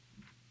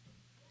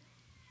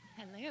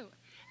Hello.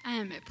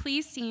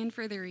 Please stand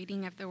for the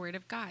reading of the Word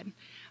of God.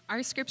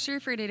 Our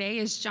scripture for today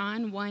is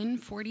John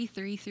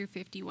 1:43 through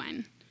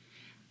 51.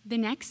 The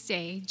next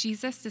day,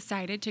 Jesus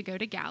decided to go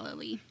to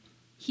Galilee.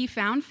 He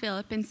found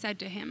Philip and said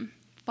to him,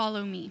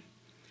 "Follow me."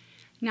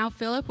 Now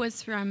Philip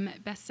was from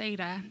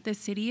Bethsaida, the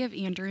city of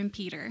Andrew and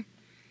Peter.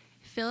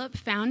 Philip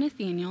found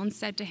Nathanael and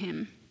said to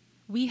him,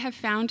 "We have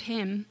found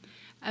him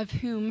of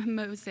whom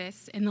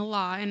Moses in the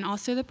law and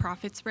also the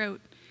prophets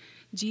wrote,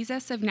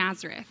 Jesus of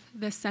Nazareth,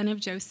 the son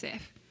of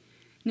Joseph."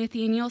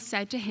 Nathanael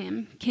said to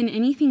him, "Can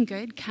anything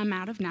good come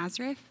out of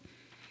Nazareth?"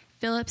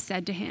 Philip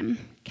said to him,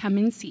 "Come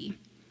and see."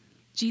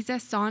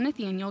 Jesus saw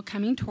Nathanael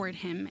coming toward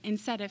him and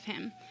said of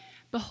him,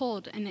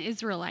 "Behold, an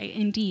Israelite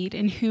indeed,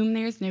 in whom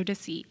there is no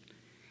deceit."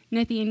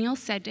 Nathanael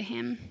said to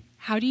him,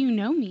 "How do you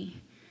know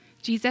me?"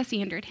 Jesus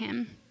answered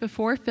him,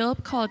 "Before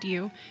Philip called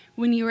you,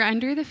 when you were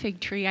under the fig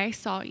tree, I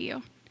saw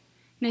you."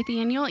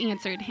 Nathanael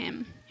answered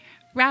him,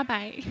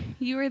 "Rabbi,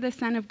 you are the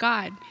Son of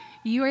God.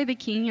 You are the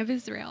King of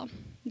Israel."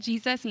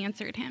 Jesus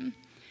answered him,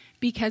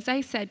 "Because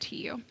I said to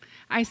you,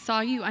 I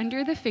saw you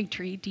under the fig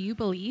tree, do you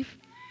believe?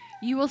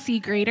 You will see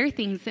greater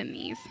things than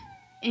these."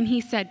 And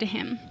he said to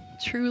him,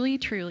 "Truly,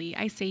 truly,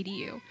 I say to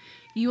you,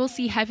 you will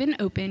see heaven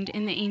opened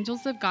and the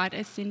angels of God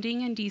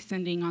ascending and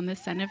descending on the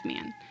Son of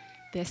Man."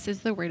 This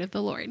is the word of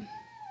the Lord.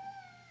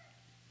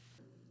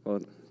 Well,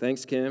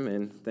 thanks, Kim,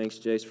 and thanks,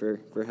 Jace,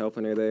 for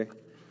helping her there.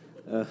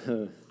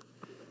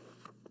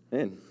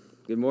 Man,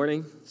 good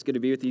morning. It's good to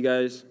be with you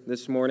guys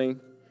this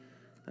morning.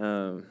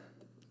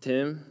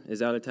 Tim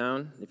is out of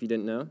town, if you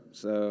didn't know,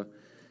 so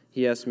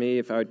he asked me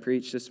if I would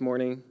preach this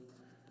morning.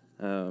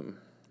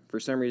 For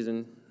some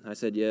reason, I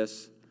said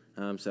yes,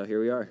 so here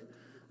we are.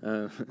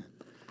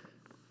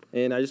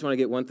 And I just want to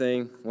get one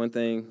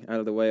thing out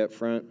of the way up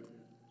front.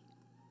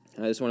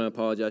 I just want to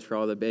apologize for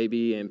all the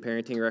baby and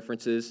parenting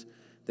references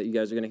that you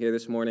guys are going to hear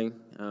this morning.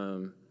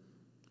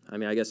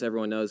 I guess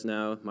everyone knows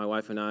now, my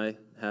wife and I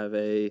have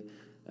a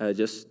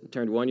just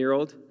turned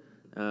 1-year-old,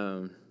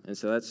 and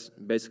so that's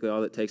basically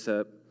all that takes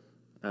up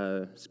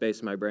space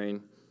in my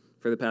brain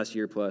for the past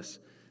year plus.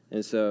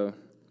 And so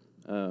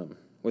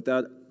with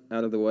that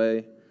out of the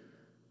way,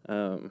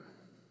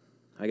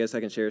 I guess I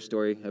can share a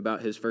story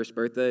about his first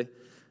birthday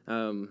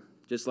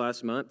just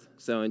last month.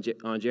 So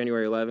on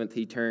January 11th,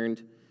 he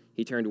turned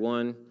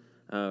 1.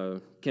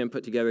 Kim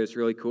put together this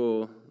really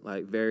cool,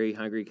 very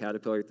Hungry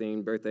Caterpillar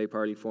themed birthday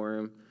party for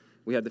him.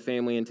 We had the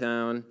family in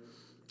town.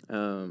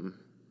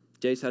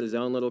 Jace had his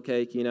own little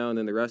cake, and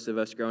then the rest of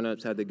us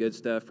grown-ups had the good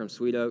stuff from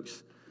Sweet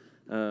Oaks.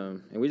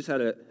 And we just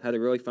had a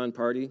really fun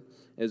party.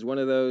 It was one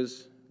of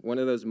those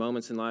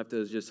moments in life that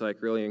was just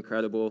really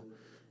incredible,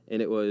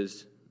 and it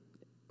was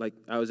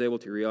I was able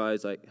to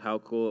realize how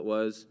cool it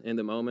was in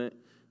the moment.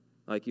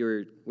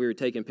 We were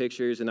taking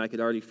pictures, and I could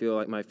already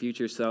feel my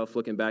future self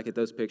looking back at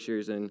those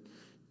pictures and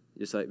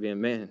just being,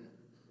 man,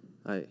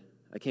 I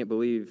can't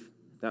believe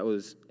that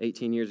was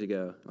 18 years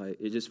ago.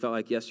 It just felt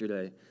like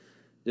yesterday.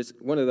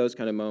 Just one of those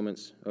kind of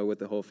moments with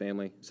the whole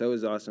family. So it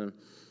was awesome.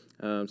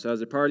 So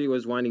as the party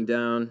was winding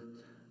down,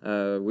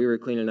 we were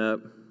cleaning up.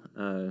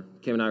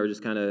 Kim and I were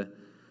just kind of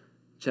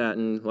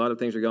chatting. A lot of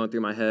things were going through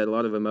my head. A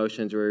lot of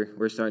emotions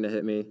were starting to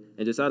hit me.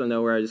 And just out of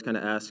nowhere, I just kind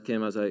of asked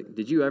Kim, I was like,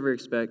 "Did you ever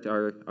expect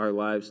our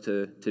lives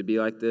to be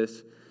like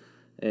this?"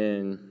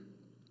 And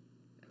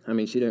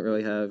she didn't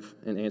really have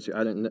an answer.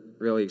 I didn't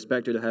really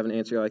expect her to have an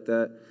answer like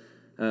that,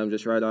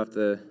 just right off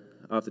the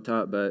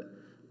top. But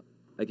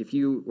if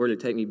you were to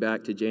take me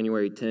back to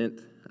January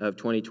 10th of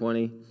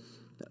 2020,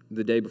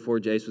 the day before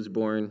Jace was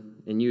born,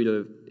 and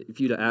if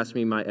you'd have asked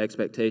me my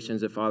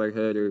expectations of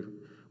fatherhood or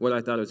what I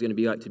thought it was going to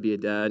be like to be a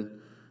dad,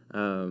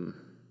 I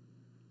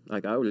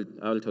would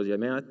have told you,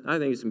 man, I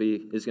think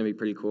it's gonna be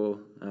pretty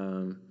cool.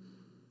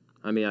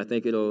 I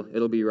think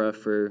it'll be rough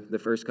for the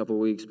first couple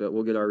of weeks, but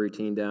we'll get our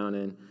routine down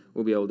and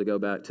we'll be able to go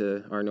back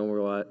to our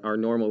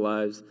normal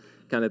lives,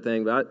 kind of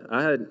thing. But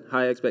I had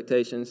high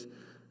expectations.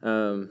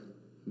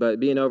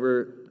 But being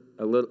over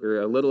a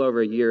little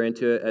over a year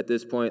into it at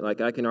this point,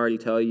 I can already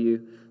tell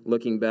you,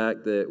 looking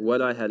back, that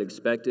what I had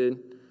expected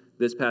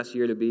this past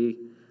year to be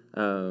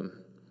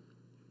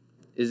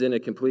is in a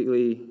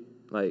completely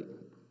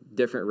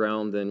different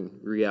realm than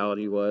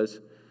reality was.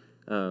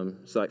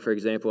 So for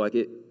example,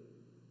 it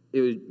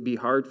would be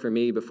hard for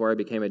me before I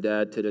became a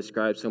dad to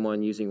describe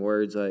someone using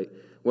words like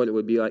what it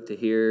would be like to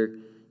hear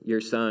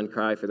your son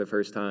cry for the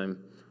first time,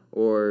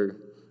 or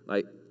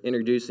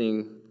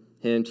introducing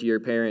him to your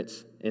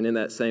parents, and in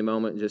that same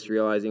moment just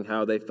realizing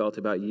how they felt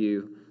about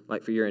you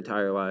for your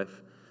entire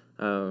life,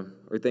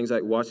 or things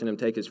like watching him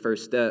take his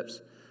first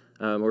steps,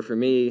 or for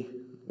me,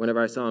 whenever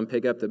I saw him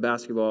pick up the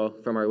basketball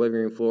from our living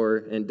room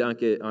floor and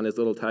dunk it on his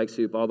little Tykes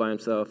hoop all by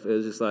himself, it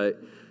was just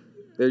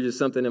there's just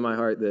something in my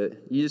heart that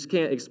you just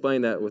can't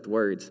explain that with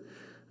words.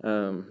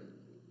 And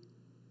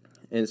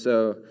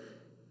so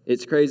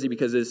it's crazy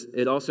because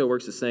it also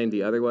works the same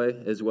the other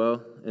way as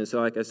well. And so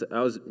like I said,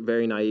 I was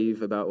very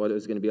naive about what it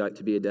was going to be like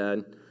to be a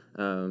dad.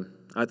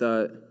 I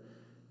thought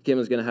Kim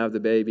was going to have the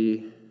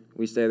baby.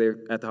 We stay there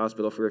at the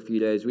hospital for a few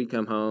days. We'd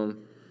come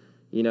home.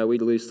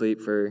 We'd lose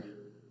sleep for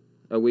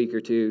a week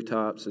or two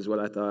tops is what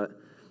I thought,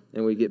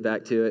 and we'd get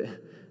back to it.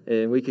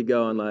 And we could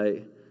go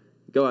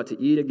out to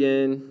eat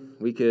again.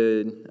 We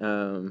could,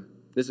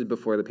 this is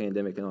before the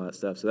pandemic and all that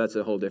stuff, so that's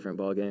a whole different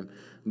ballgame.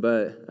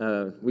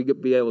 But we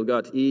could be able to go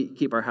out to eat,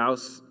 keep our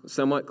house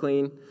somewhat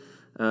clean,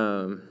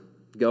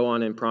 go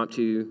on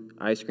impromptu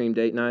ice cream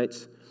date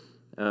nights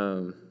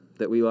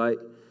that we like,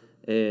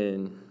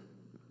 and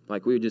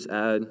we would just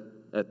add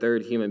a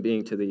third human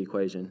being to the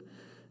equation.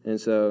 And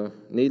so,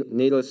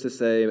 needless to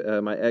say,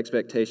 my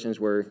expectations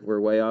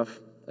were way off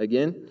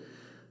again.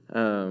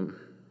 I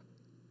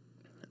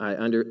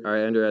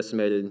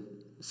underestimated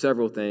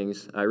several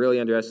things. I really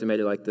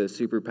underestimated the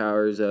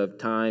superpowers of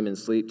time and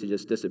sleep to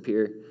just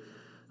disappear.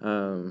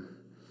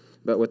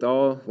 But with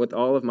all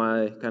of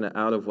my kind of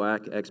out of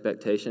whack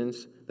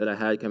expectations that I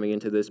had coming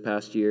into this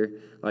past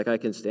year, I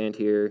can stand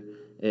here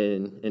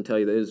and tell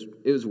you that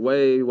it was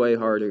way, way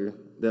harder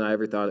than I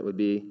ever thought it would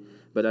be.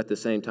 But at the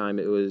same time,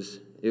 it was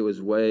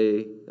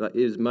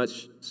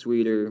much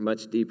sweeter,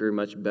 much deeper,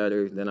 much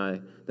better than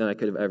I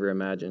could have ever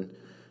imagined.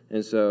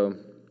 And so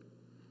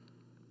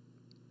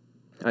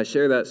I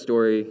share that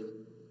story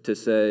to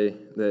say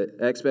that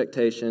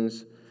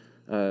expectations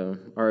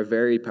are a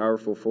very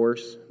powerful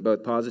force,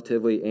 both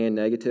positively and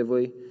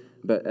negatively,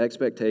 but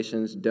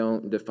expectations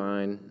don't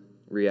define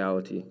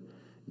reality.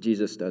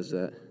 Jesus does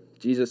that.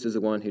 Jesus is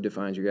the one who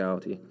defines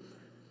reality.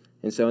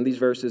 And so in these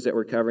verses that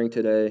we're covering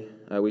today,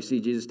 we see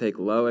Jesus take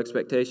low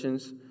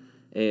expectations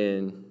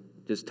and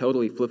just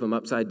totally flip them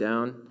upside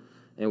down.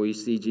 And we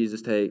see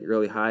Jesus take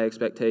really high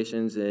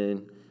expectations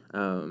and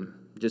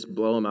just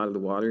blow them out of the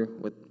water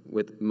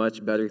with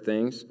much better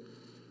things.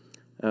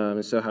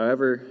 And so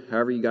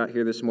however you got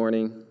here this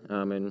morning,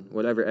 and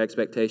whatever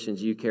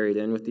expectations you carried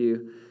in with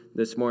you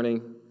this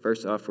morning,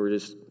 first off, we're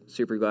just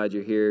super glad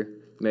you're here,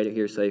 made it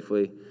here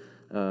safely.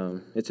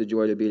 It's a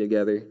joy to be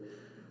together.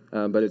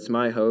 But it's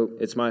my hope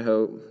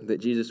that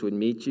Jesus would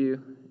meet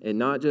you and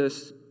not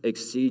just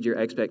exceed your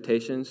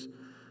expectations,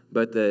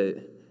 but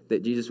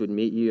that Jesus would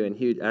meet you and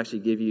he would actually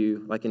give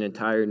you an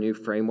entire new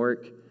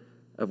framework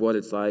of what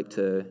it's like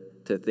to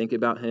think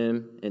about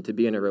him and to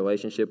be in a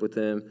relationship with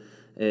him,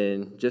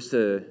 and just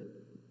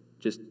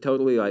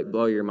totally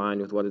blow your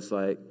mind with what it's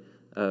like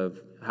of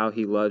how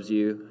he loves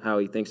you, how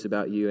he thinks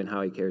about you, and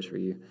how he cares for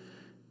you.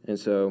 And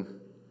so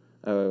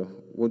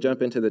we'll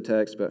jump into the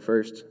text, but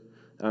first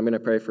I'm going to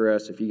pray for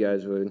us. If you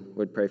guys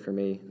would pray for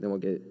me, then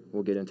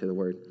we'll get into the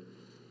word.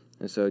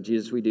 And so,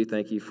 Jesus, we do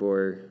thank you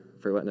for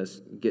letting us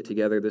get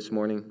together this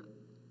morning.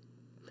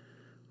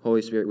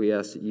 Holy Spirit, we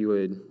ask that you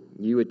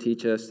would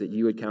teach us, that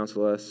you would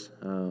counsel us,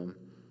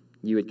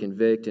 you would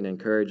convict and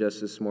encourage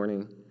us this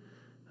morning.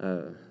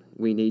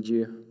 We need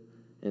you.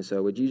 And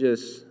so would you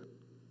just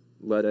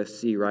let us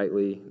see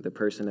rightly the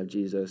person of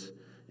Jesus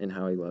and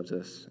how he loves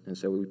us. And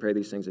so we pray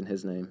these things in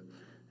his name.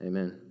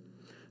 Amen.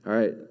 All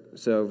right,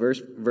 so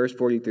verse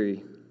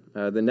 43.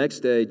 The next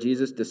day,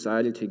 Jesus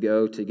decided to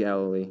go to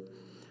Galilee.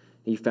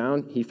 He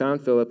found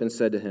Philip and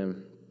said to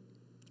him,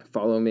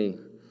 "Follow me."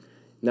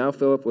 Now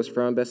Philip was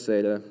from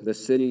Bethsaida, the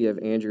city of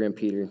Andrew and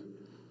Peter.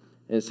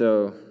 And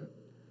so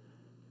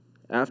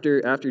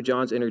after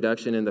John's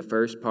introduction in the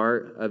first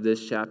part of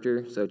this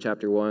chapter, so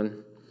chapter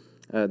 1,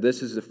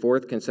 this is the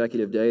fourth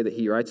consecutive day that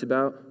he writes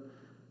about.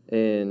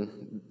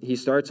 And he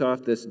starts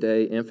off this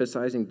day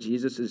emphasizing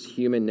Jesus'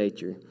 human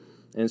nature.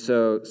 And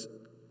so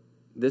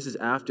this is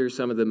after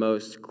some of the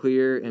most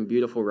clear and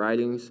beautiful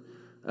writings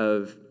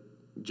of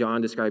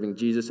John describing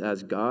Jesus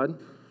as God.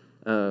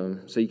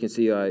 So you can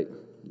see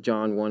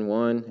John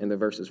 1:1 and the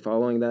verses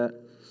following that.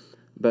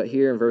 But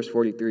here in verse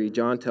 43,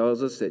 John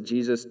tells us that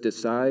Jesus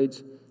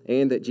decides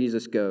and that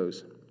Jesus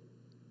goes.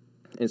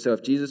 And so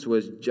if Jesus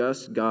was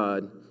just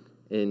God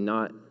and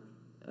not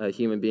a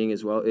human being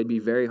as well, it'd be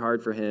very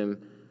hard for him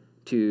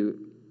to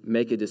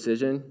make a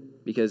decision,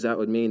 because that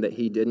would mean that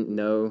he didn't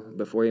know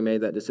before he made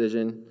that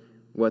decision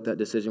what that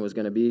decision was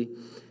going to be.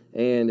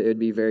 And it would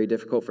be very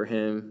difficult for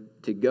him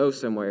to go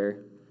somewhere,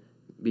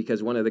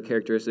 because one of the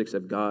characteristics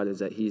of God is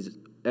that he's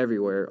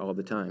everywhere all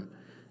the time.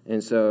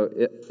 And so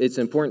it's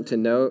important to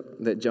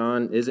note that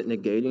John isn't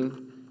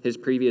negating his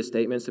previous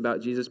statements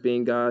about Jesus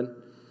being God,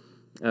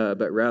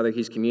 but rather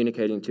he's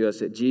communicating to us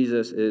that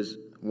Jesus is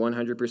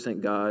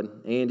 100% God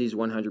and he's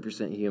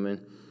 100%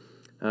 human.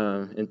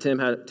 And Tim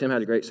had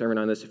a great sermon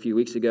on this a few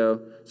weeks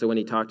ago. So when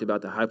he talked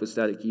about the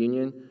hypostatic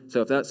union,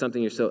 so if that's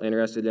something you're still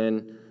interested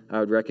in, I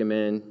would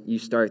recommend you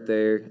start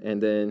there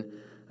and then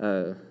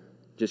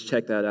just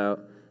check that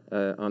out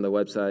on the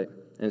website.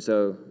 And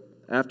so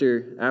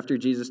after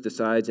Jesus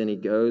decides and he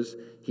goes,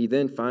 he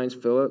then finds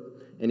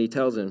Philip and he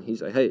tells him,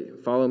 he's like, "Hey,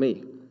 follow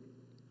me."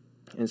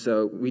 And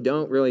so we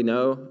don't really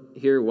know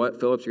here what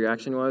Philip's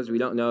reaction was. We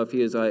don't know if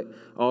he was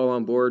all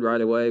on board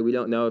right away. We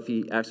don't know if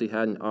he actually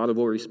had an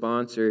audible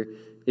response, or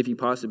if he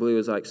possibly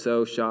was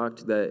so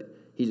shocked that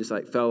he just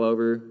fell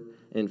over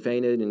and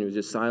fainted and was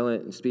just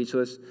silent and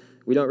speechless.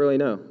 We don't really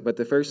know. But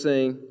the first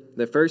thing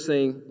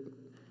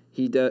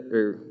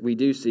we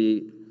do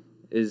see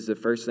is the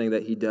first thing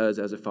that he does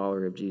as a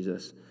follower of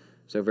Jesus.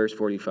 So verse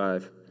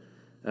 45,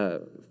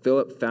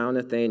 Philip found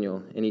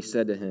Nathanael and he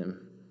said to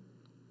him,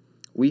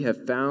 We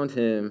have found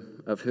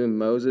him of whom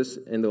Moses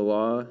in the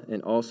law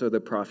and also the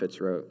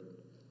prophets wrote,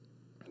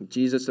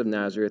 Jesus of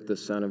Nazareth, the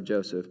son of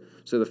Joseph.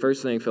 So the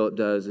first thing Philip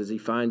does is he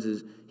finds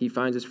his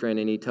friend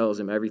and he tells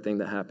him everything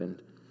that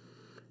happened.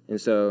 And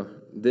so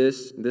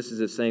this is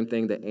the same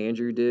thing that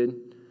Andrew did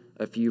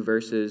a few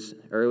verses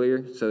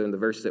earlier. So in the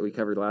verses that we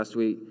covered last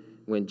week,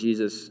 when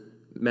Jesus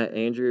met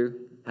Andrew,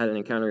 had an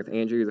encounter with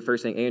Andrew, the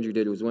first thing Andrew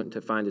did was went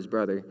to find his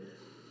brother.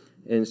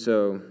 And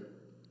so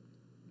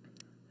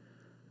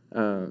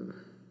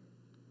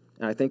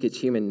I think it's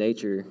human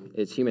nature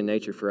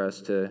for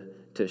us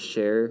to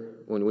share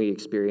when we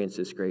experience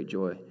this great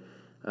joy.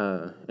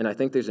 And I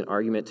think there's an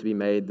argument to be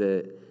made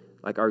that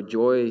like our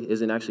joy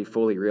isn't actually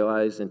fully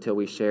realized until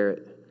we share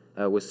it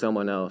with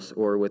someone else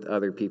or with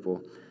other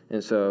people.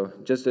 And so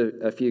just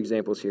a few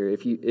examples here.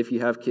 If you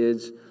have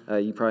kids,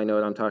 you probably know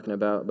what I'm talking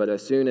about. But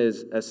as soon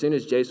as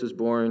Jace was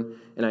born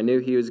and I knew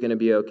he was going to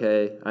be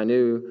okay, I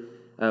knew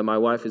my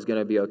wife was going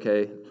to be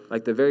okay,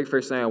 like the very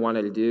first thing I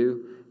wanted to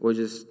do was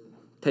just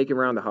take him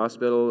around the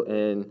hospital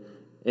and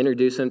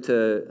introduce him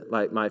to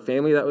like my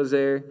family that was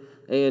there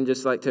and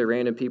just like to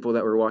random people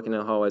that were walking in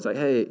the hallways. Like,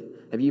 hey,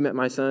 have you met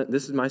my son?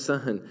 This is my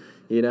son.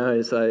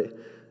 It's like,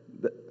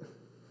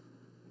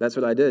 that's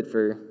what I did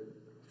for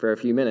a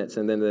few minutes.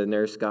 And then the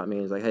nurse got me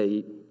and was like, hey,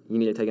 you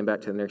need to take him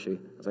back to the nursery.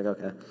 I was like,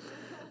 okay.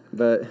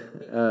 But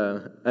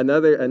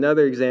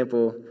another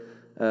example,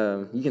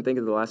 you can think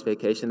of the last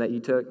vacation that you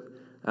took.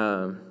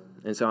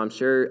 And so I'm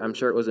sure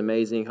it was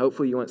amazing.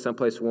 Hopefully you went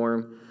someplace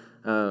warm.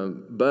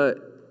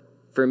 But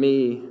for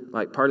me,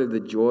 like part of the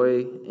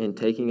joy in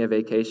taking a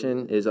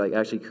vacation is like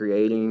actually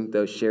creating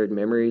those shared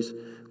memories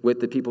with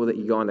the people that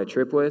you go on the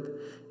trip with.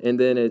 And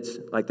then it's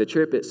like the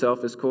trip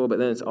itself is cool, but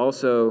then it's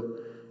also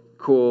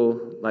cool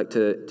like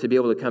to be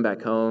able to come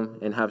back home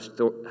and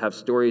have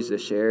stories to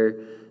share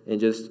and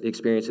just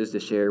experiences to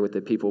share with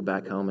the people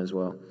back home as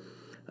well.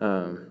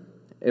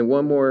 And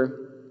one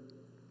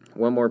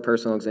more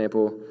personal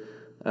example.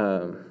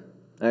 I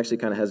actually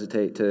kind of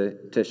hesitate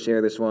to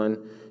share this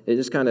one. It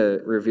just kind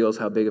of reveals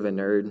how big of a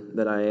nerd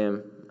that I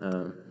am.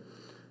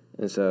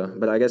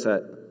 But I guess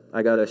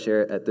I got to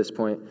share it at this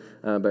point.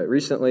 But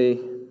recently,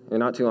 or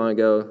not too long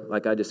ago,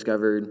 like I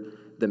discovered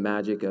the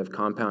magic of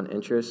compound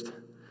interest.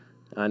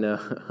 I know,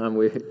 I'm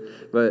weird.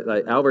 But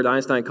like Albert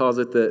Einstein calls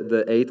it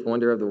the eighth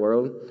wonder of the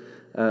world.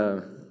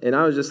 And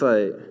I was just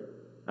like,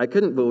 I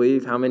couldn't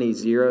believe how many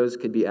zeros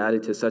could be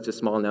added to such a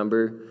small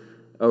number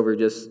over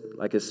just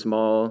like a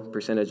small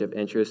percentage of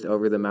interest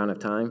over the amount of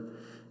time.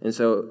 And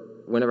so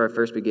whenever I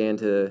first began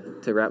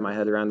to wrap my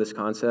head around this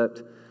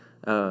concept,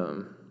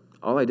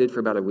 all I did for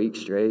about a week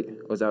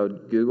straight was I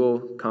would Google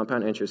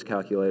compound interest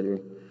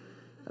calculator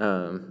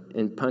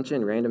and punch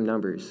in random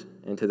numbers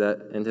into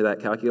that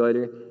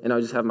calculator, and I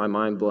would just have my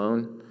mind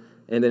blown.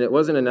 And then it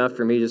wasn't enough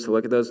for me just to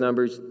look at those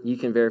numbers. You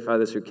can verify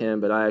this with Kim,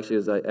 but I actually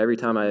was like, every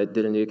time I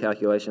did a new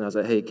calculation, I was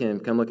like, hey, Kim,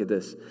 come look at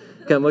this.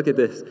 Come look at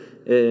this.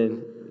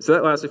 And so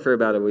that lasted for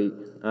about a week.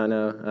 I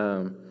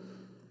know.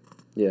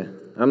 Yeah,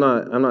 I'm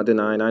not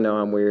denying. I know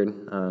I'm weird.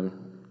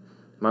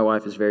 My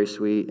wife is very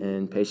sweet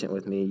and patient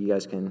with me. You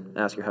guys can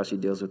ask her how she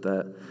deals with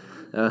that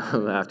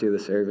after the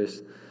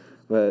service.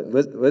 But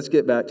let's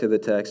get back to the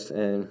text.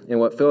 And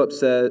what Philip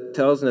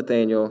tells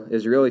Nathanael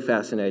is really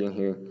fascinating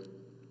here.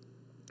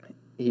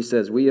 He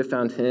says, we have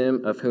found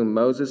him of whom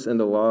Moses in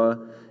the law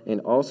and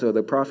also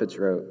the prophets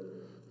wrote,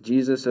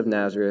 Jesus of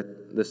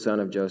Nazareth, the son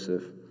of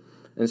Joseph.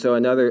 And so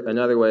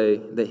another way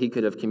that he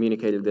could have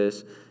communicated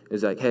this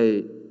is like,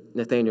 hey,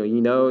 Nathanael,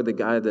 you know the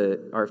guy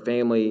that our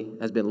family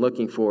has been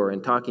looking for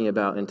and talking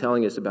about and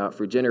telling us about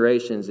for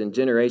generations and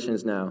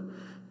generations now.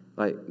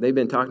 Like, they've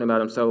been talking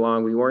about him so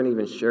long, we weren't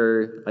even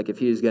sure, like, if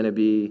he was going to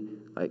be,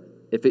 like,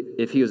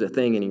 if he was a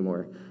thing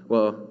anymore.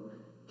 Well,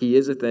 he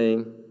is a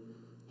thing.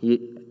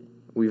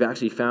 We've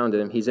actually found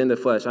him. He's in the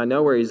flesh. I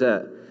know where he's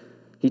at.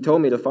 He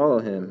told me to follow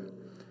him.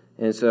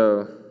 And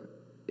so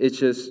it's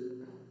just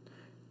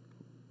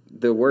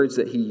the words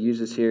that he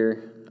uses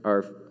here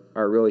are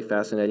really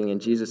fascinating,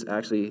 and Jesus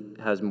actually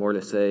has more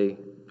to say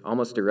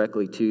almost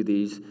directly to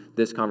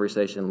this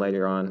conversation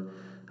later on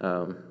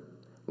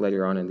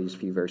in these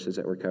few verses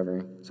that we're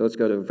covering. So let's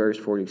go to verse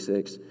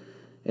 46.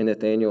 And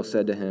Nathanael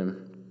said to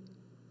him,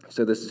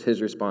 so this is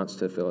his response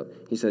to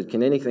Philip. He said,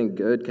 can anything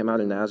good come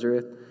out of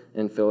Nazareth?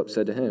 And Philip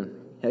said to him,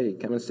 hey,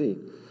 come and see.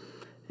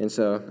 And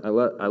so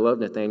I love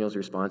Nathanael's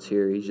response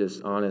here. He's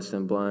just honest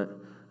and blunt,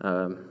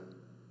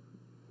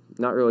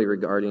 not really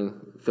regarding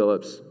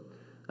Philip's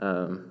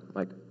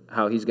like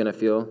how he's going to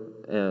feel.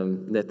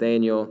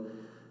 Nathanael,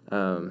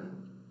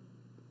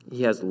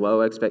 he has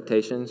low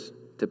expectations,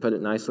 to put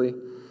it nicely.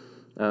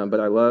 But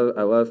I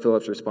love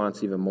Philip's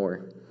response even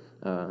more.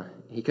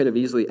 He could have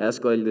easily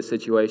escalated the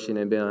situation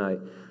and been like,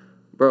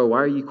 bro, why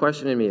are you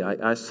questioning me?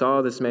 I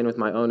saw this man with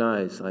my own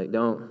eyes. Like,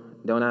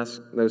 don't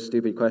ask those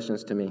stupid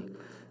questions to me.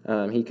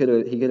 He could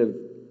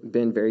have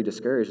been very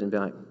discouraged and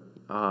been like,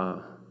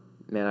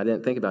 man, I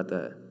didn't think about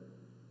that.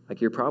 Like,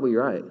 you're probably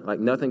right. Like,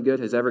 nothing good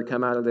has ever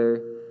come out of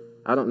there.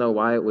 I don't know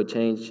why it would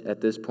change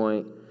at this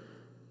point.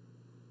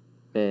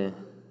 Man,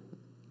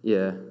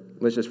 yeah,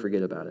 let's just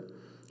forget about it.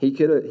 He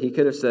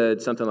could have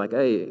said something like,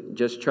 hey,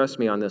 just trust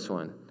me on this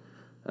one.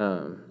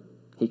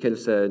 He could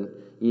have said,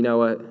 you know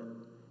what,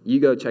 you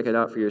go check it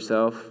out for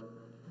yourself,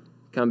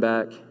 come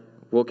back,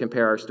 we'll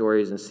compare our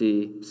stories and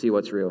see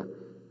what's real.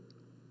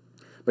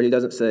 But he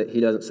doesn't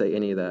say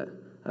any of that.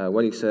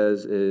 What he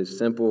says is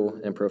simple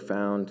and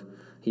profound.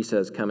 He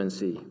says, come and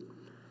see.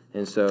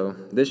 And so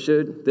this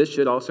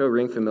should also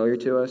ring familiar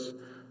to us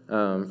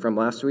from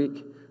last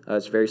week.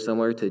 It's very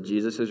similar to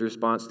Jesus'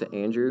 response to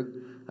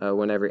Andrew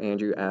whenever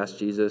Andrew asked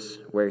Jesus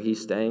where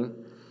he's staying.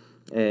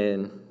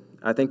 And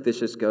I think this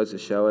just goes to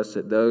show us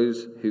that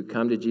those who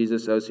come to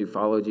Jesus, those who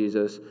follow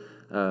Jesus,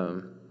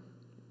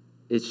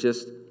 it's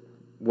just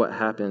what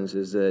happens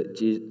is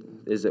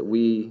that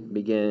we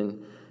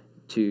begin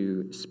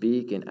to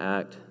speak and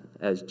act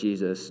as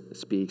Jesus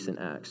speaks and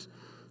acts.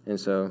 And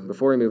so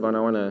before we move on, I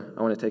want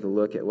to take a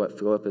look at what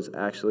Philip is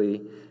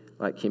actually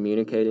like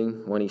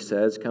communicating when he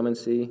says come and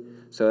see.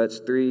 So that's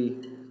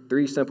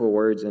three simple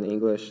words in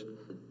English,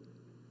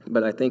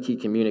 but I think he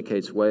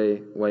communicates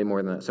way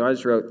more than that. So I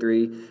just wrote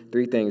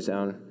three things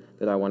down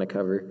that I want to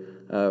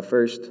cover.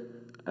 First,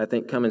 I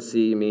think come and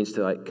see means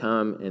to like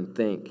come and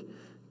think,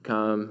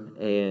 come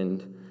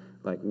and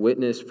like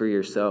witness for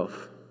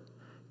yourself.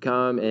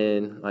 Come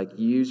and like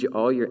use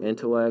all your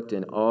intellect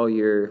and all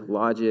your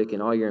logic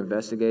and all your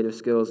investigative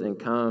skills and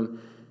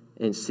come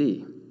and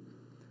see.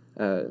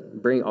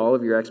 Bring all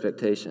of your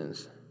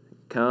expectations.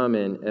 Come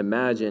and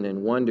imagine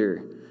and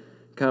wonder.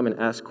 Come and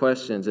ask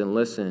questions and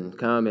listen.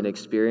 Come and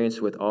experience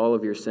with all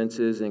of your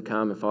senses and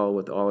come and follow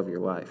with all of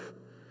your life.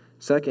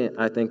 Second,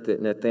 I think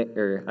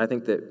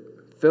that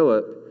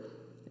Philip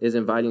is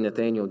inviting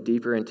Nathanael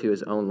deeper into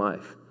his own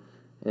life.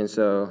 And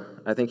so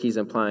I think he's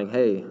implying,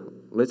 hey,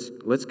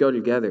 let's go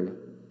together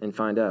and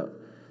find out.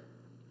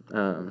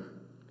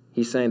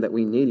 He's saying that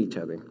we need each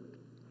other.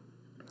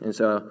 And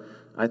so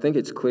I think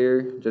it's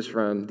clear just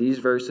from these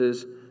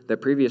verses, the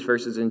previous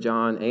verses in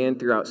John and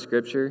throughout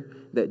Scripture,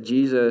 that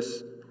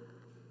Jesus,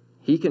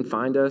 he can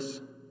find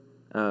us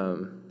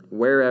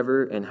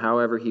wherever and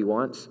however he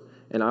wants.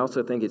 And I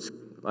also think it's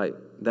like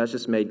that's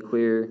just made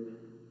clear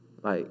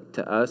like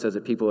to us as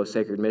a people of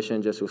Sacred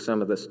Mission, just with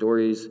some of the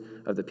stories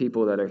of the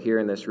people that are here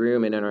in this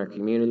room and in our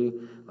community.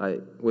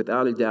 Like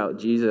without a doubt,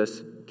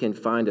 Jesus can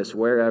find us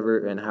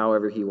wherever and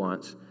however he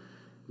wants.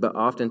 But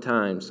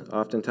oftentimes,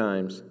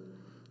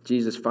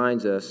 Jesus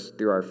finds us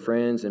through our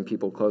friends and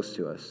people close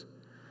to us.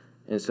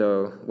 And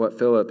so what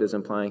Philip is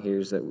implying here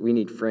is that we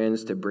need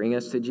friends to bring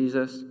us to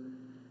Jesus,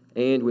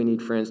 and we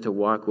need friends to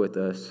walk with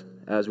us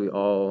as we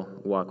all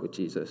walk with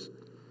Jesus.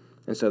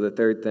 And so the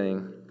third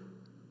thing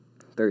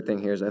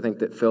here is I think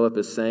that Philip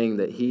is saying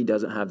that he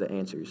doesn't have the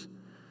answers.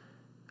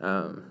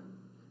 So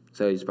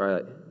he's probably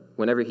like,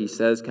 whenever he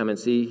says come and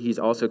see, he's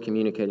also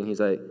communicating. He's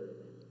like,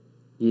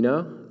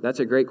 that's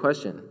a great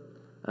question.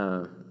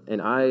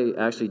 And I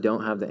actually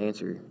don't have the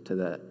answer to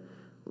that.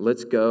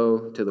 Let's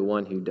go to the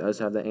one who does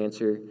have the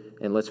answer,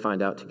 and let's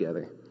find out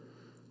together.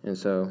 And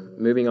so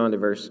moving on to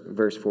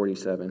verse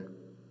 47.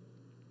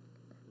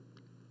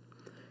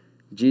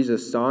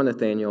 Jesus saw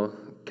Nathanael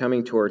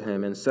coming toward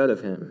him and said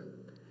of him,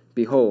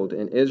 behold,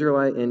 an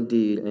Israelite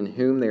indeed, in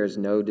whom there is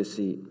no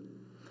deceit.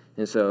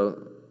 And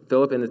so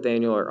Philip and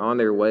Nathanael are on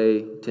their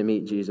way to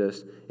meet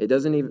Jesus. It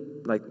doesn't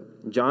even,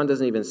 John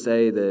doesn't even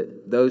say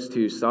that those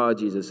two saw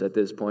Jesus at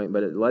this point,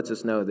 but it lets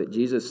us know that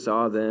Jesus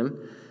saw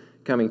them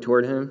coming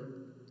toward him.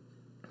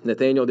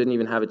 Nathanael didn't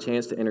even have a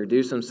chance to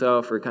introduce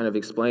himself or kind of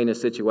explain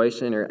his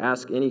situation or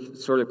ask any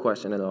sort of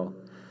question at all.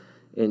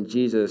 And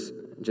Jesus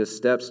just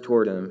steps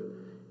toward him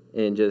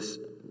and just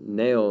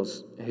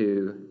nails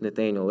who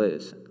Nathanael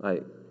is.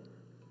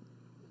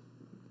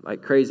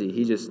 Like crazy.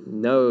 He just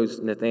knows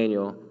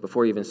Nathanael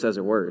before he even says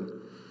a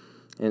word.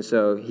 And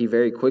so he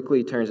very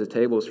quickly turns the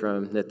tables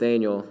from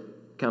Nathanael,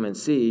 come and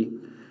see,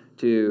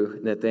 to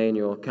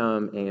Nathanael,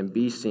 come and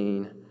be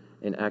seen,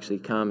 and actually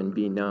come and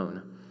be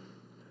known.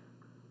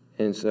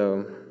 And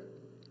so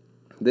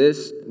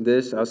this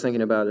I was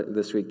thinking about it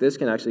this week. This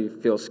can actually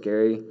feel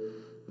scary,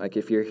 like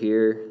if you're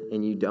here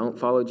and you don't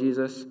follow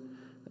Jesus.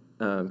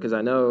 Because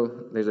I know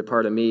there's a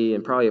part of me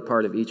and probably a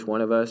part of each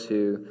one of us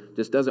who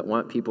just doesn't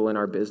want people in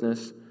our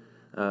business.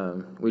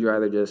 We'd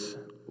rather just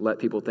let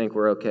people think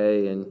we're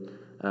okay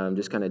and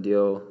just kind of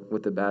deal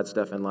with the bad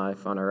stuff in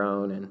life on our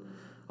own and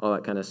all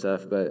that kind of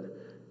stuff. But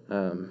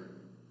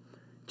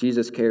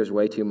Jesus cares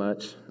way too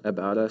much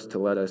about us to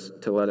let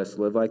us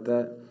live like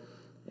that.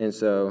 And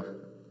so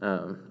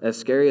as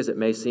scary as it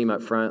may seem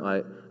up front,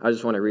 I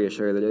just want to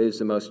reassure that it is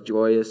the most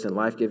joyous and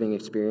life-giving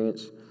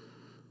experience.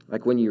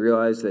 Like when you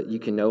realize that you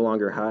can no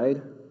longer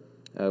hide,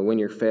 when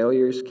your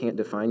failures can't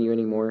define you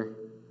anymore,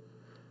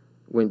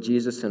 when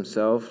Jesus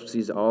himself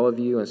sees all of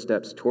you and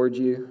steps towards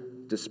you,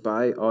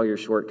 despite all your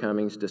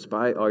shortcomings,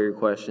 despite all your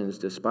questions,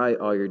 despite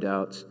all your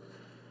doubts.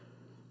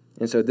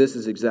 And so this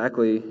is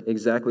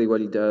exactly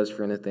what he does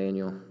for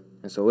Nathanael.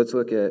 And so let's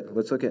look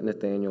at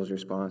Nathanael's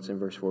response in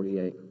verse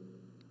 48.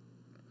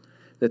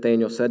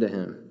 Nathanael said to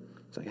him,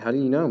 it's like, how do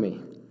you know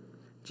me?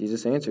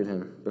 Jesus answered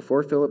him,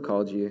 before Philip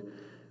called you,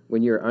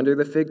 when you were under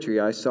the fig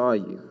tree, I saw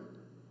you.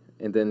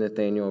 And then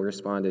Nathanael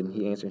responded,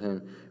 he answered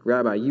him,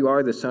 Rabbi, you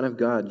are the Son of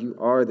God. You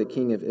are the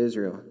King of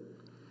Israel.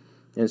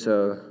 And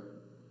so,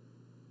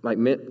 like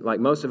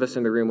most of us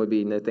in the room would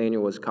be,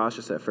 Nathanael was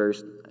cautious at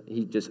first.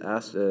 He just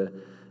asked a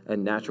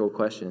natural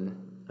question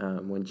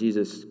when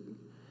Jesus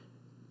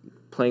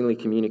plainly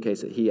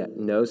communicates that he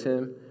knows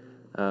him.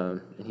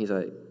 And he's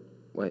like,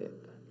 wait,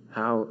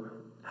 how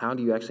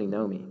do you actually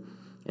know me?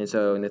 And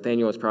so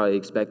Nathanael was probably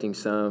expecting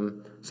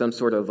some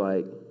sort of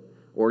like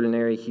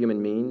ordinary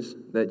human means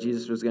that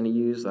Jesus was going to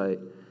use, like,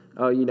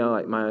 oh,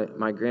 like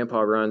my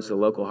grandpa runs the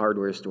local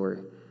hardware store,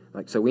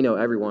 like, so we know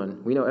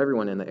everyone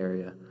in the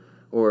area.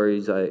 Or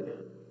he's like,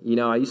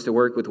 I used to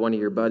work with one of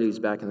your buddies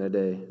back in the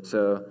day,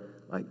 so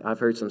like I've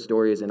heard some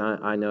stories and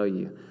I know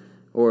you.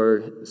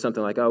 Or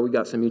something like, oh, we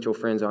got some mutual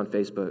friends on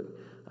Facebook,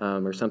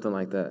 or something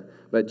like that.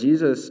 But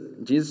Jesus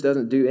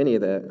doesn't do any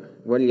of that.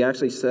 What he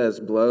actually says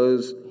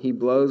blows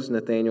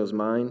Nathanael's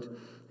mind,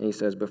 and he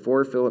says,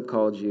 before Philip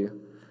called you,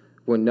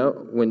 when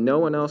no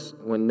one else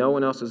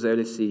was there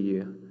to see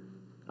you,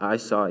 I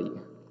saw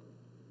you.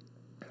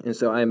 And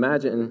so I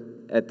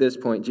imagine at this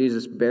point,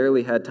 Jesus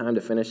barely had time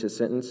to finish his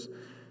sentence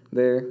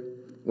there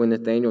when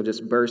Nathanael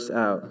just bursts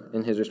out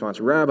in his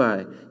response,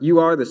 Rabbi, you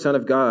are the Son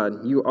of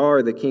God. You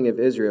are the King of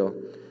Israel.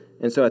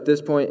 And so at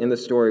this point in the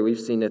story, we've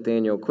seen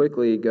Nathanael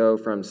quickly go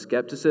from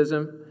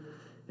skepticism,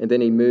 and then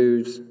he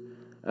moves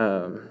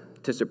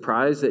to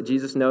surprise that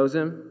Jesus knows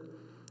him,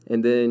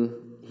 and then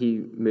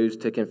he moves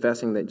to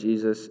confessing that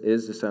Jesus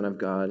is the Son of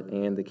God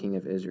and the King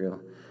of Israel.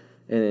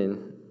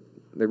 And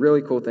the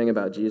really cool thing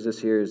about Jesus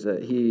here is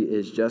that he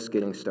is just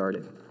getting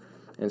started.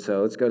 And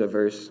so let's go to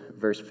verse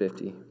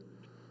 50,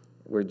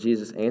 where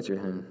Jesus answered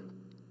him.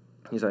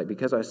 He's like,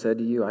 because I said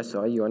to you, I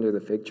saw you under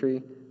the fig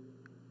tree,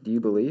 do you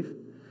believe?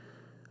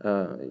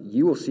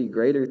 You will see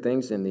greater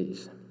things than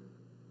these.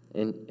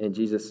 And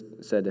Jesus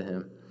said to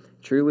him,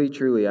 truly,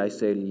 truly, I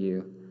say to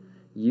you,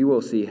 you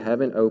will see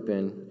heaven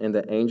open and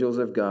the angels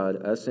of God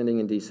ascending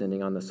and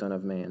descending on the Son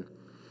of Man.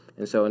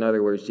 And so, in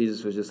other words,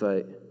 Jesus was just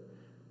like,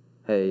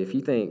 hey, if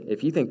you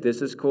think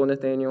this is cool,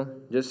 Nathanael,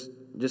 just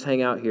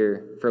hang out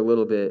here for a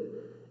little bit,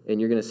 and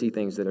you're going to see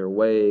things that are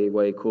way,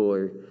 way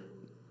cooler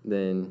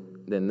than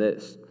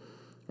this.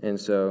 And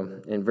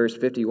so, in verse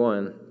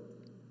 51,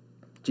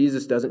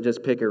 Jesus doesn't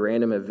just pick a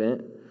random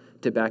event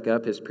to back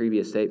up his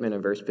previous statement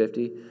in verse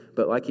 50,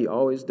 but like he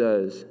always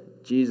does,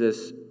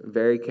 Jesus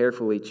very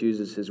carefully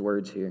chooses his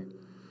words here.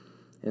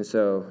 And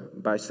so,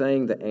 by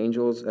saying the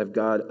angels of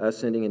God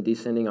ascending and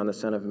descending on the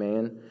Son of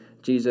Man,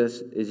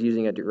 Jesus is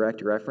using a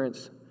direct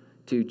reference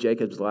to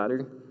Jacob's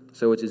ladder,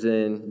 which is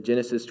in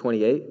Genesis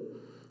 28.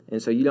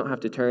 And so you don't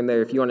have to turn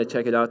there. If you want to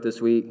check it out this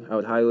week, I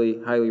would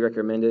highly, highly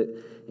recommend it,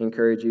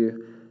 encourage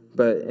you.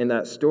 But in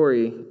that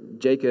story,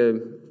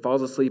 Jacob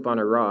falls asleep on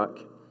a rock,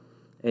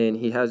 and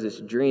he has this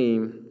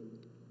dream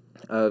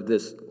of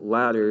this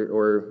ladder,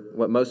 or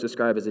what most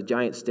describe as a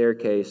giant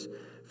staircase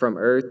from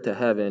earth to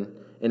heaven,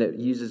 and it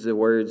uses the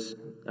words,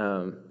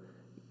 the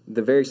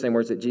very same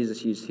words that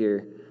Jesus used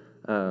here,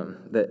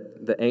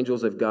 that the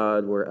angels of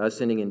God were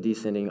ascending and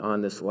descending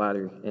on this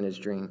ladder in his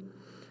dream.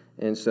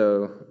 And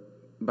so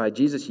by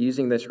Jesus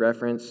using this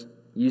reference,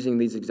 using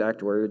these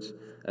exact words,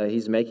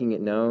 he's making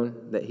it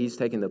known that he's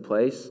taken the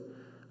place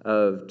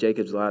of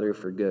Jacob's ladder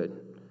for good.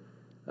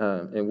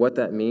 And what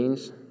that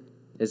means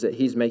is that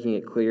he's making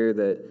it clear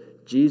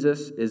that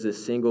Jesus is a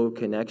single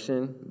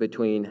connection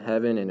between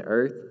heaven and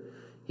earth.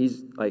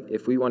 He's like,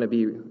 if we want to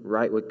be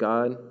right with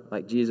God,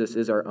 like Jesus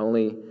is our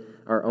only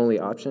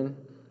option.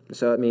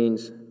 So it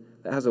means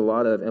that has a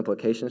lot of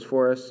implications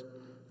for us.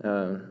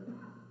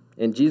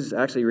 And Jesus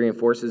actually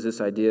reinforces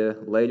this idea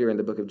later in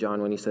the book of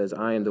John when he says,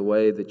 I am the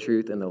way, the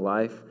truth, and the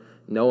life.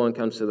 No one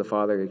comes to the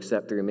Father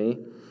except through me.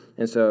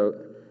 And so,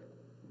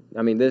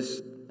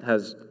 this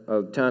has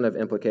a ton of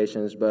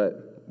implications,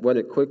 but what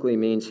it quickly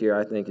means here,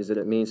 I think, is that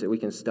it means that we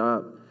can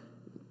stop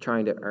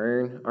trying to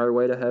earn our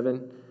way to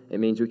heaven. It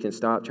means we can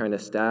stop trying to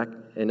stack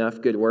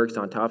enough good works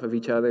on top of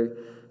each other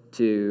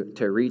to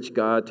reach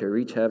God, to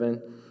reach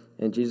heaven.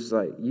 And Jesus is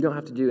like, you don't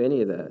have to do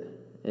any of that.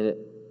 And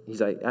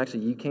he's like,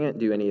 actually, you can't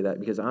do any of that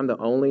because I'm the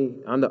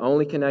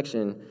only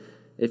connection.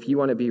 If you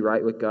want to be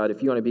right with God,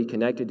 if you want to be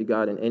connected to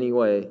God in any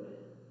way,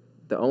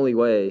 the only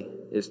way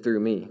is through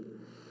me,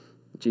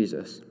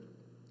 Jesus.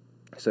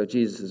 So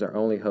Jesus is our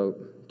only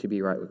hope to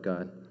be right with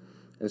God.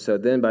 And so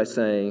then by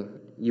saying,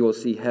 you will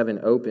see heaven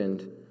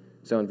opened,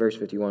 so in verse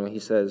 51, when he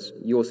says,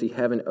 you will see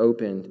heaven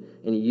opened,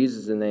 and he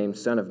uses the name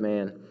Son of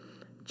Man,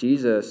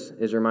 Jesus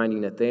is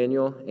reminding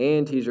Nathanael,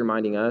 and he's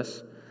reminding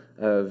us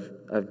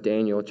of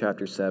Daniel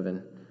chapter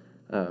 7,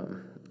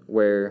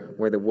 where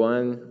the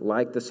one,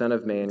 like the Son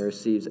of Man,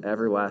 receives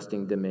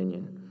everlasting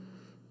dominion.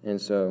 And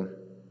so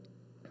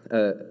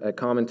a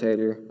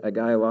commentator, a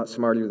guy a lot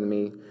smarter than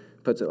me,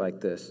 puts it like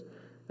this.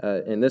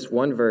 In this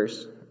one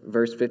verse,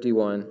 verse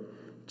 51,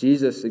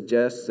 Jesus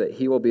suggests that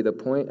he will be the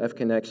point of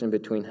connection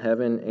between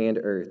heaven and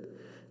earth,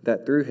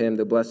 that through him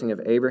the blessing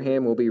of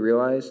Abraham will be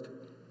realized,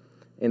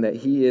 and that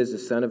he is the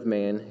Son of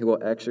Man who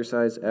will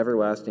exercise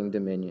everlasting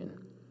dominion.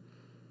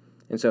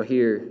 And so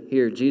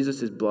here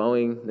Jesus is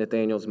blowing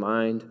Nathanael's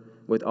mind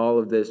with all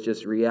of this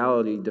just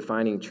reality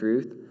defining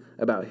truth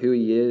about who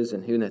he is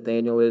and who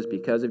Nathanael is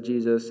because of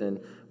Jesus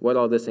and what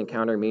all this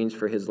encounter means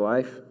for his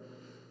life.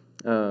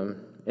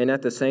 And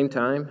at the same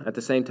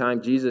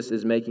time, Jesus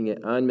is making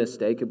it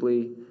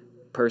unmistakably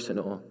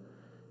personal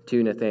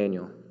to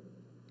Nathanael.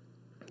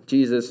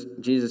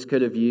 Jesus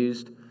could have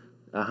used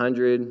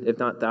 100, if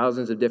not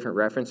thousands, of different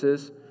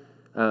references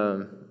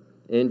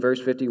in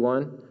verse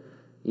 51.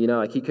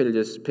 Like he could have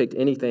just picked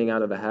anything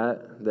out of a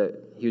hat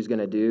that he was going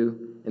to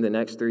do in the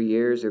next 3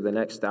 years or the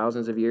next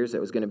thousands of years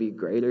that was going to be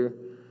greater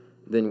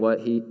than what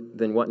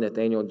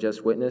Nathanael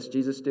just witnessed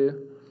Jesus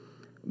do.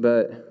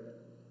 But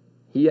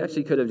he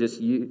actually could have just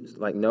used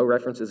no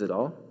references at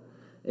all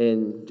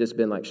and just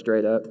been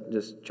straight up,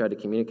 just tried to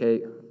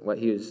communicate what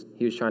he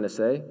was trying to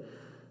say.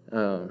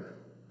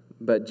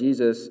 But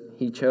Jesus,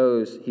 he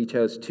chose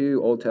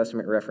 2 Old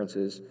Testament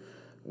references,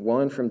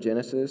 one from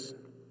Genesis.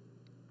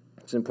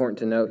 It's important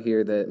to note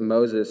here that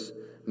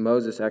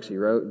Moses actually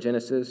wrote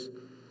Genesis,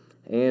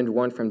 and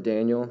one from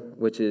Daniel,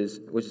 which is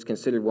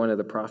considered one of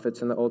the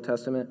prophets in the Old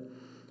Testament.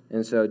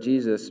 And so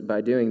Jesus,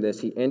 by doing this,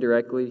 he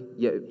indirectly,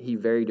 yet he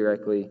very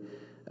directly,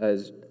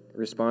 is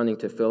responding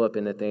to Philip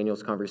and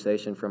Nathanael's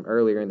conversation from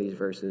earlier in these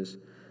verses,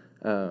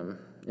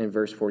 in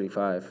verse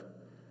 45.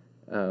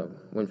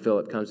 When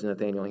Philip comes to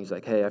Nathanael, he's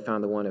like, "Hey, I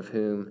found the one of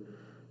whom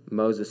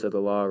Moses of the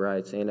law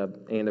writes, and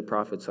the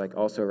prophets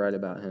also write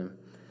about him."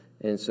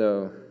 And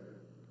so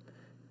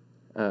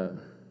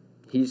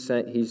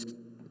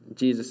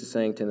Jesus is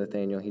saying to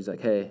Nathanael, he's like,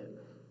 "Hey,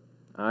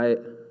 I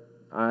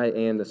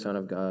am the Son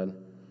of God.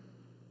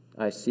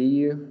 I see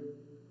you,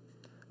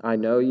 I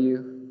know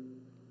you,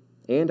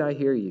 and I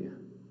hear you.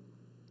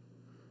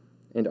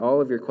 And all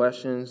of your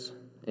questions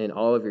and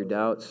all of your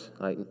doubts,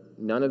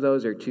 none of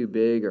those are too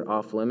big or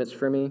off limits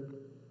for me."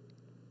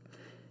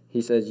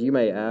 He says, "You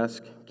may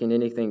ask, can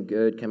anything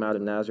good come out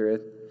of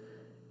Nazareth?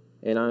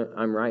 And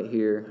I'm right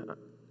here,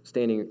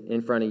 standing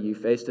in front of you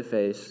face to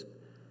face,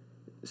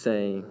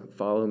 saying,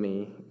 'Follow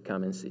me,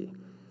 come and see.'"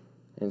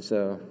 And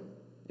so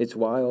it's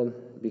wild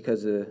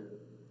because the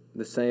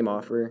same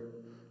offer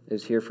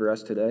is here for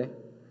us today.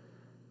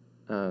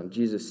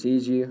 Jesus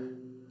sees you.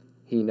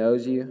 He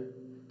knows you.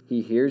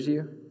 He hears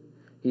you.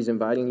 He's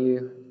inviting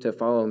you to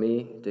follow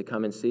me, to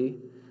come and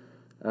see.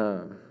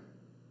 And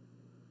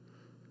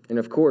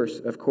of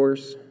course,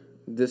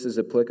 this is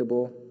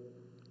applicable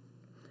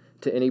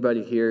to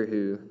anybody here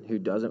who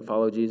doesn't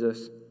follow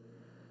Jesus.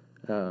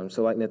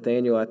 So like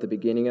Nathanael at the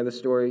beginning of the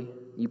story,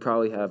 you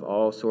probably have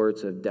all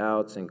sorts of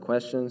doubts and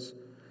questions.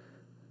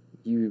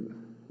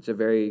 It's a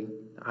very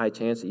high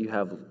chance that you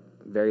have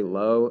very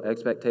low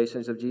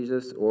expectations of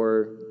Jesus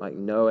or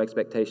no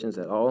expectations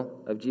at all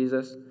of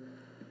Jesus.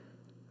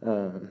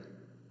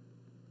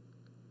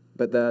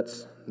 But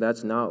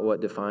that's not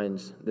what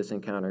defines this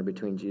encounter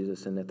between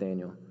Jesus and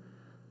Nathanael.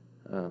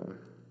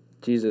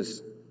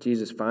 Jesus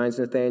finds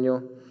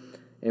Nathanael,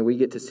 and we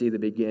get to see the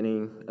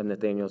beginning of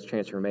Nathanael's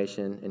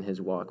transformation in his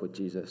walk with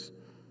Jesus.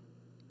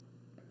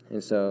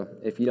 And so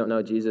if you don't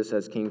know Jesus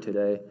as King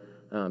today,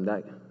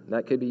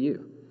 that could be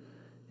you.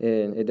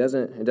 And it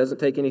doesn't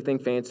take anything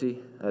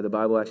fancy. The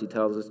Bible actually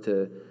tells us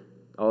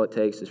all it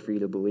takes is for you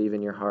to believe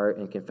in your heart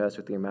and confess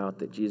with your mouth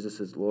that Jesus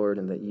is Lord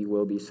and that you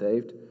will be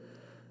saved.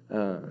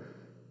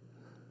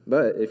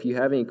 But if you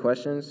have any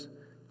questions,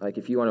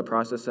 if you want to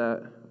process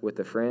that with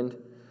a friend,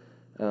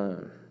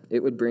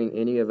 it would bring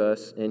any of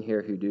us in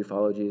here who do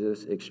follow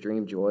Jesus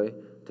extreme joy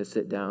to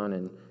sit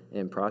down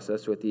and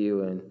process with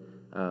you and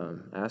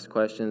ask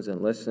questions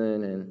and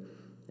listen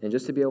and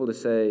just to be able to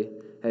say,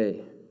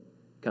 "Hey,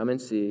 come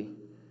and see,"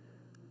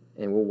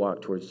 and we'll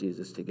walk towards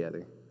Jesus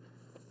together.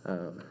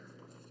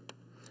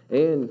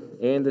 And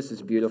this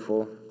is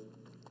beautiful.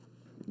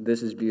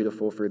 This is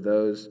beautiful for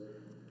those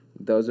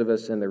of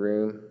us in the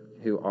room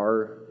who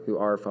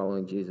are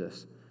following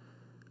Jesus.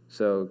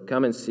 So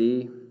come and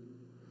see.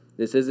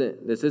 This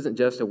isn't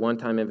just a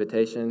one-time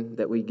invitation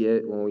that we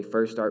get when we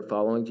first start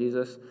following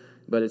Jesus,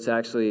 but it's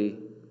actually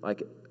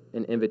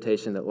an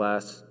invitation that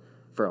lasts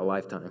for a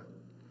lifetime.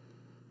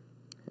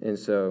 And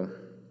so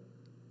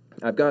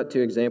I've got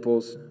 2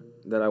 examples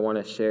that I want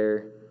to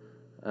share,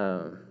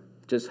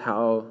 just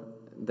how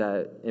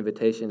that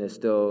invitation is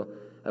still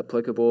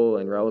applicable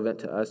and relevant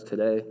to us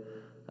today.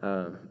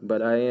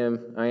 But I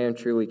am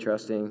truly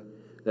trusting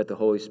that the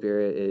Holy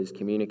Spirit is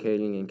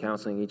communicating and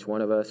counseling each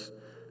one of us,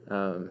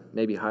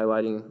 maybe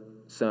highlighting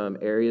some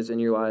areas in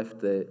your life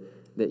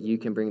that you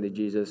can bring to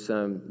Jesus,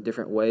 some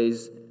different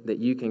ways that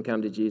you can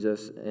come to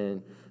Jesus,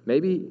 and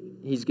maybe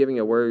he's giving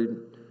a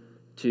word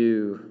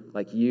to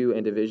you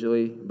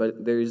individually,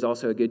 but there's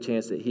also a good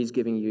chance that he's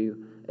giving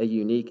you a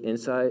unique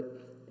insight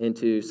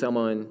into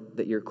someone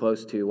that you're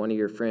close to, one of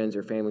your friends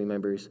or family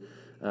members.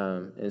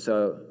 And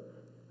so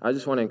I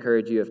just want to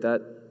encourage you,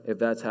 if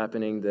that's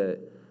happening, that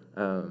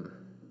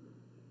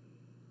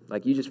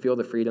you just feel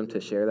the freedom to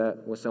share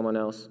that with someone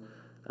else.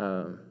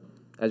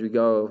 As we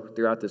go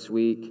throughout this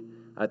week,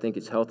 I think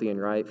it's healthy and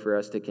right for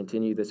us to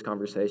continue this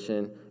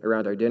conversation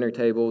around our dinner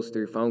tables,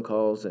 through phone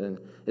calls, and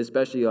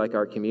especially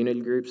our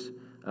community groups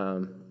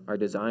are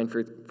designed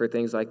for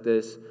things like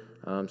this.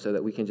 so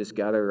that we can just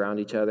gather around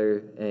each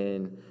other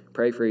and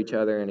pray for each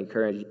other and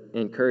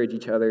encourage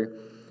each other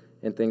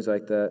and things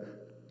like that.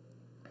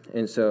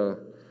 And so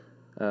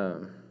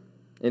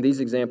in these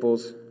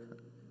examples,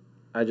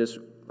 I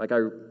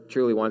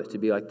truly want it to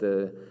be like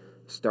the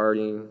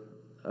starting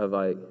of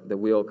like the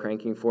wheel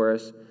cranking for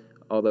us,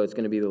 although it's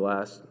going to be the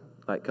last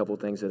like couple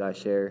things that I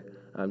share,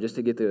 just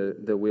to get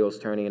the wheels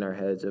turning in our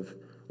heads of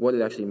what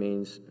it actually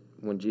means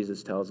when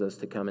Jesus tells us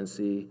to come and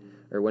see,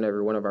 or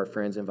whenever one of our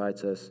friends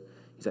invites us.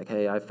 He's like,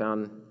 hey, I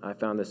found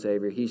the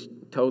Savior. He's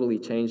totally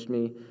changed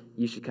me.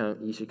 You should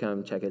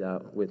come check it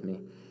out with me.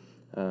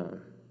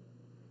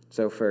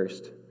 So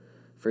first,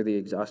 for the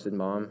exhausted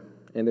mom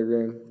in the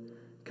room,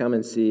 come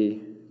and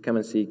see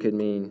could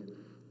mean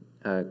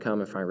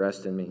come and find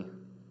rest in me.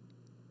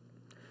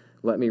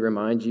 Let me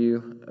remind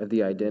you of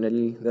the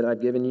identity that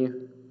I've given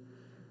you.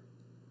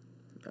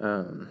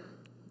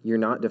 You're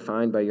not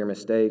defined by your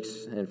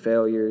mistakes and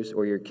failures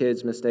or your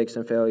kids' mistakes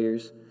and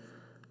failures,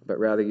 but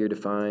rather you're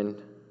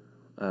defined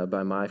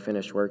by my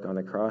finished work on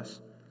the cross.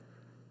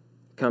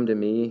 Come to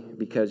me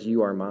because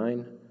you are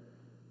mine.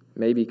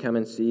 Maybe come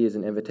and see is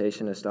an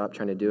invitation to stop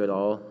trying to do it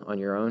all on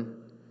your own.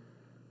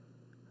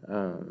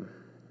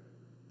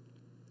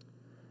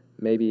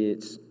 Maybe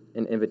it's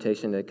an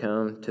invitation to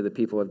come to the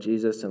people of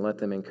Jesus and let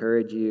them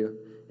encourage you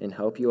and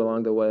help you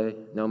along the way,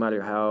 no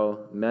matter how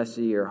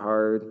messy or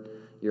hard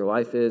your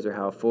life is or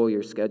how full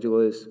your schedule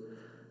is.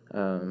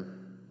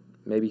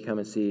 Maybe come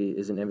and see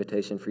is an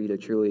invitation for you to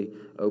truly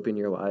open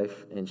your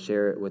life and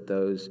share it with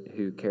those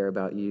who care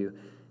about you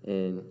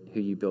and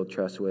who you build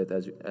trust with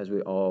as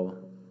we all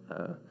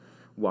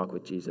walk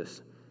with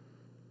Jesus.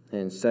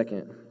 And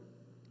second,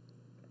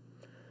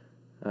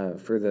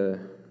 for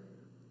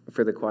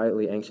the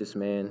quietly anxious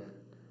man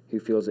who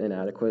feels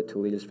inadequate to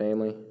lead his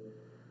family,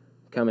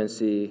 come and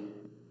see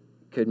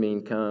could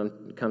mean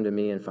come to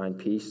me and find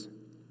peace.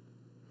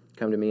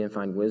 Come to me and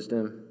find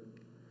wisdom.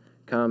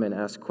 Come and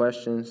ask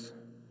questions.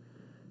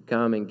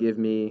 Come and give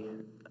me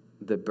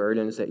the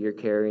burdens that you're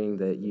carrying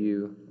that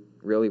you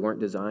really weren't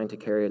designed to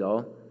carry at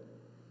all.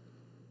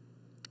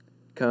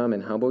 Come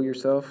and humble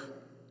yourself.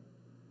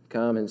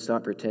 Come and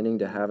stop pretending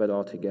to have it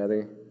all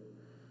together.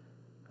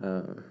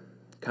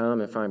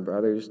 Come and find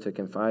brothers to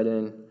confide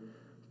in,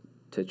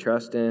 to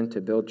trust in, to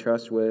build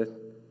trust with,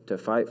 to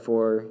fight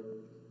for,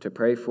 to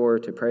pray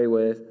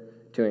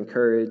with, to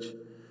encourage,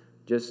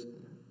 just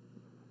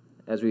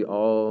as we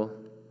all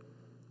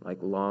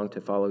long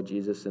to follow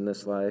Jesus in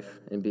this life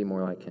and be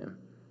more like him.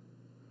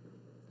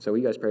 So will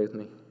you guys pray with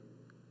me?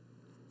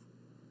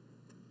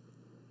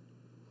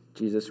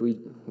 Jesus, we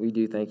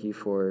do thank you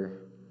for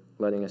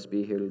letting us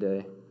be here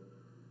today.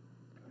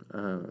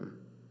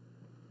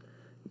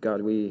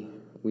 God,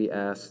 we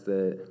ask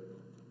that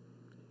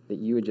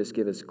you would just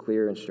give us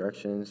clear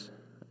instructions,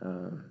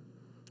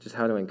 just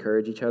how to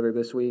encourage each other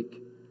this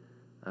week,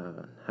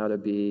 how to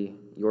be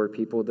your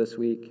people this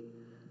week.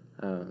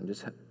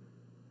 Just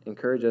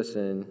encourage us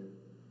in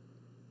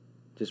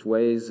just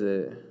ways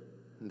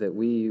that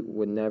we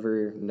would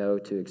never know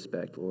to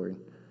expect, Lord.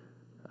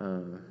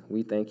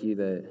 We thank you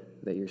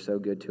that you're so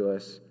good to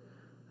us.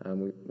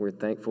 We're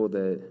thankful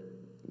that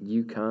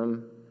you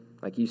come,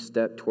 you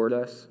step toward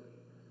us,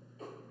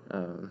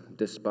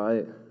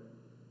 despite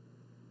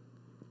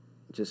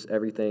just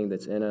everything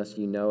that's in us.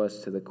 You know us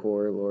to the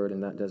core, Lord,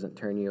 and that doesn't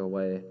turn you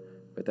away,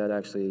 but that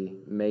actually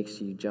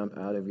makes you jump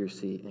out of your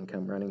seat and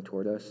come running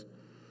toward us.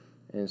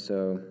 And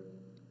so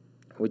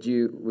would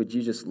you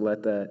just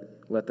let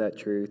that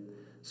truth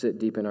sit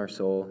deep in our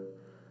soul?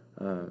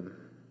 And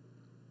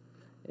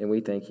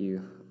we thank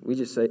you. We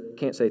just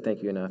can't say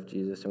thank you enough,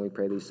 Jesus, and we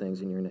pray these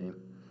things in your name.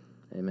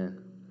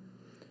 Amen.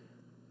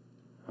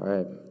 All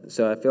right.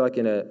 So I feel like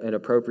an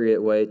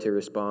appropriate way to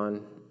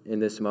respond in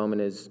this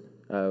moment is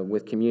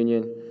with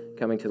communion,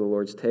 coming to the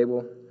Lord's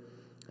table.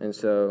 And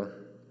so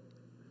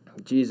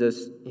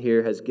Jesus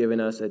here has given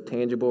us a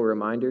tangible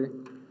reminder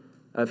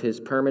of his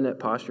permanent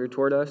posture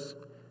toward us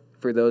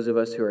for those of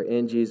us who are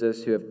in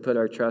Jesus, who have put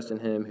our trust in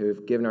him, who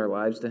have given our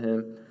lives to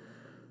him.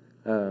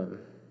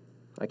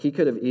 He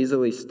could have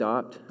easily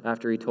stopped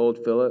after he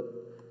told Philip,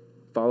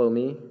 follow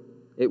me.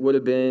 It would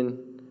have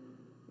been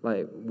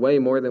way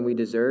more than we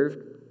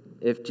deserved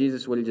if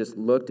Jesus would have just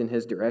looked in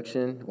his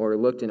direction or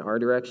looked in our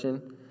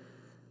direction.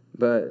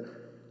 But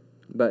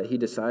he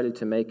decided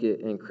to make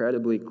it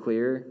incredibly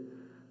clear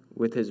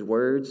with his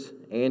words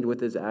and with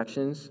his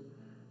actions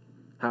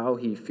how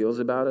he feels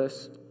about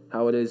us,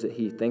 how it is that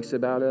he thinks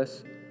about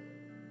us.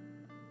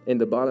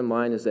 And the bottom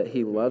line is that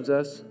he loves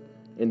us,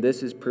 and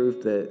this is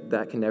proof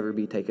that can never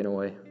be taken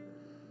away.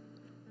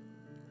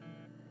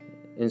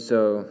 And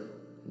so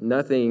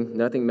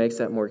nothing makes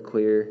that more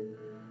clear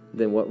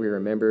than what we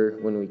remember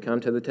when we come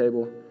to the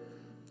table.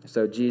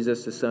 So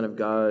Jesus, the Son of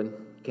God,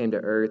 came to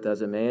earth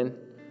as a man.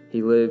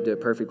 He lived a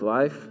perfect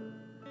life.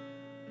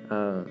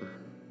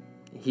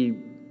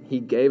 He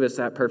gave us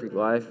that perfect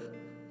life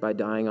by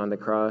dying on the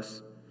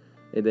cross.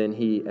 And then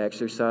he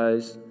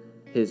exercised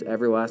his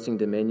everlasting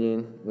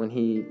dominion when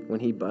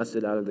he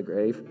busted out of the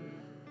grave.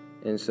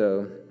 And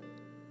so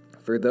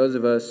for those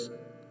of us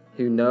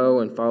who know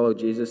and follow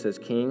Jesus as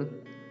King,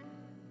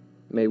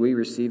 may we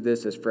receive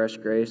this as fresh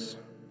grace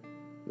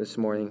this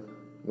morning.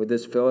 Would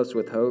this fill us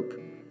with hope?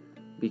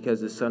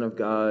 Because the Son of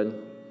God,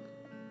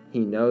 he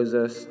knows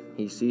us,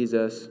 he sees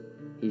us,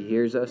 he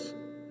hears us,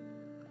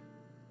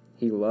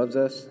 he loves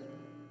us.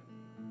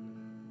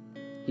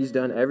 He's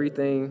done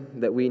everything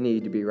that we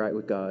need to be right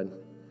with God.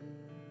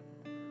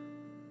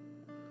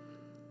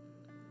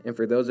 And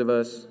for those of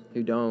us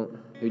who don't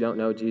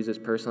know Jesus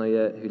personally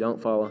yet, who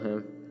don't follow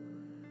him,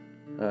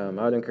 I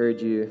would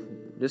encourage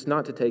you just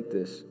not to take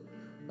this.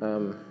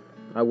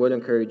 I would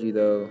encourage you,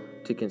 though,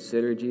 to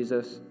consider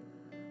Jesus.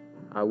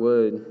 I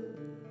would,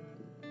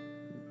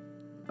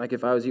 like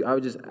if I was you, I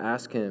would just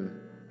ask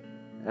him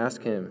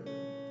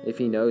if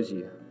he knows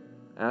you.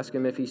 Ask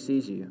him if he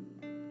sees you.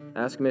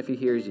 Ask him if he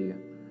hears you.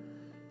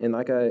 And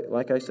like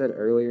I said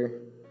earlier,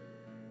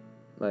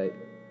 like,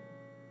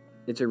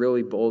 it's a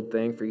really bold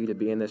thing for you to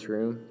be in this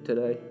room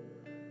today.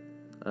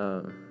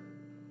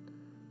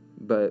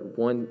 But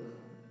one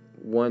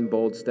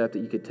bold step that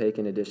you could take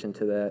in addition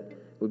to that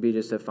would be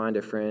just to find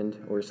a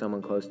friend or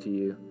someone close to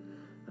you,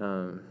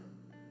 and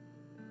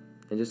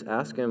just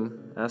ask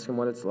him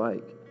what it's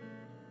like.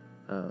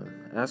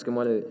 Ask him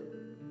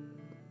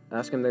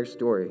their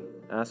story.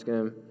 Ask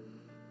him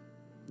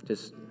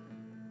just,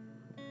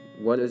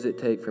 what does it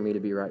take for me to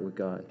be right with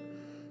God?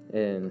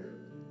 And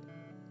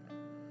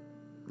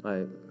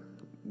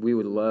we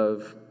would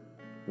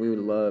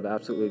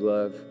absolutely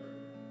love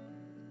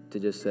to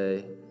just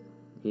say,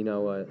 you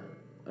know what,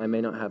 I may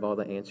not have all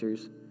the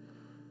answers,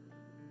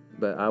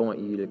 but I want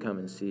you to come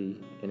and see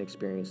and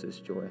experience this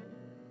joy.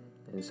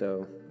 And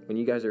so when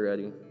you guys are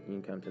ready, you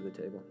can come to the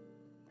table.